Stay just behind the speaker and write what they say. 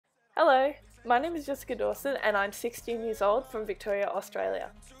Hello, my name is Jessica Dawson and I'm 16 years old from Victoria,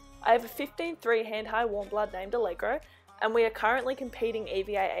 Australia. I have a 15.3 hand-high warm blood named Allegro and we are currently competing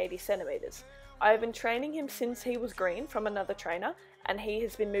EVA 80 centimetres. I have been training him since he was green from another trainer and he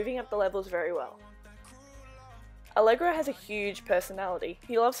has been moving up the levels very well. Allegro has a huge personality.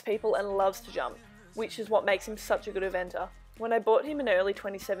 He loves people and loves to jump, which is what makes him such a good eventer. When I bought him in early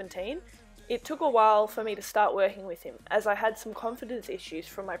 2017, it took a while for me to start working with him as I had some confidence issues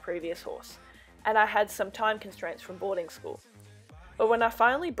from my previous horse and I had some time constraints from boarding school. But when I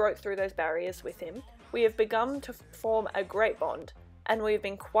finally broke through those barriers with him, we have begun to form a great bond and we have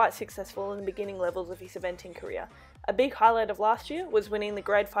been quite successful in the beginning levels of his eventing career. A big highlight of last year was winning the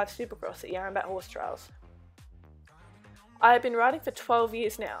Grade 5 Supercross at Yarrambat Horse Trials. I have been riding for 12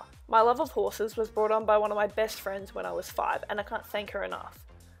 years now. My love of horses was brought on by one of my best friends when I was 5 and I can't thank her enough.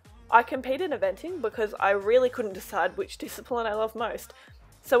 I competed in eventing because I really couldn't decide which discipline I love most,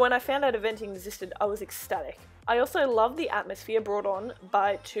 so when I found out eventing existed I was ecstatic. I also love the atmosphere brought on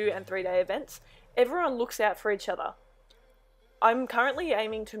by 2 and 3 day events. Everyone looks out for each other. I'm currently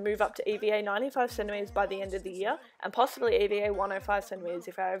aiming to move up to EVA 95 centimetres by the end of the year and possibly EVA 105 centimetres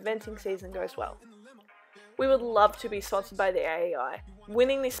if our eventing season goes well. We would love to be sponsored by the AEI.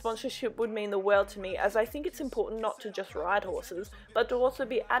 Winning this sponsorship would mean the world to me as I think it's important not to just ride horses, but to also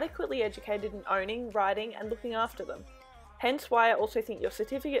be adequately educated in owning, riding and looking after them. Hence why I also think your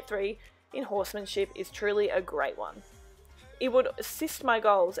Certificate 3 in horsemanship is truly a great one. It would assist my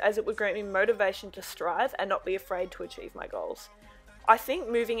goals as it would grant me motivation to strive and not be afraid to achieve my goals. I think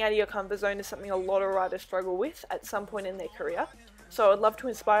moving out of your comfort zone is something a lot of riders struggle with at some point in their career. So I'd love to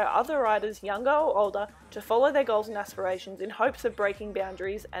inspire other riders, younger or older, to follow their goals and aspirations in hopes of breaking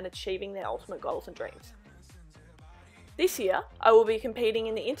boundaries and achieving their ultimate goals and dreams. This year, I will be competing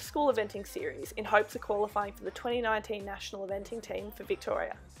in the Inter-School Eventing Series in hopes of qualifying for the 2019 National Eventing Team for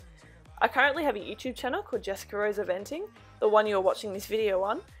Victoria. I currently have a YouTube channel called Jessica Rose Eventing, the one you are watching this video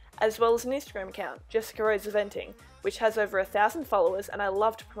on, as well as an Instagram account, Jessica Rose Eventing, which has over 1,000 followers and I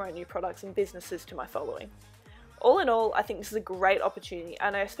love to promote new products and businesses to my following. All in all, I think this is a great opportunity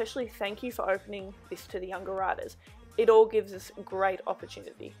and I especially thank you for opening this to the younger riders. It all gives us great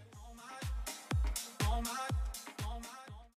opportunity.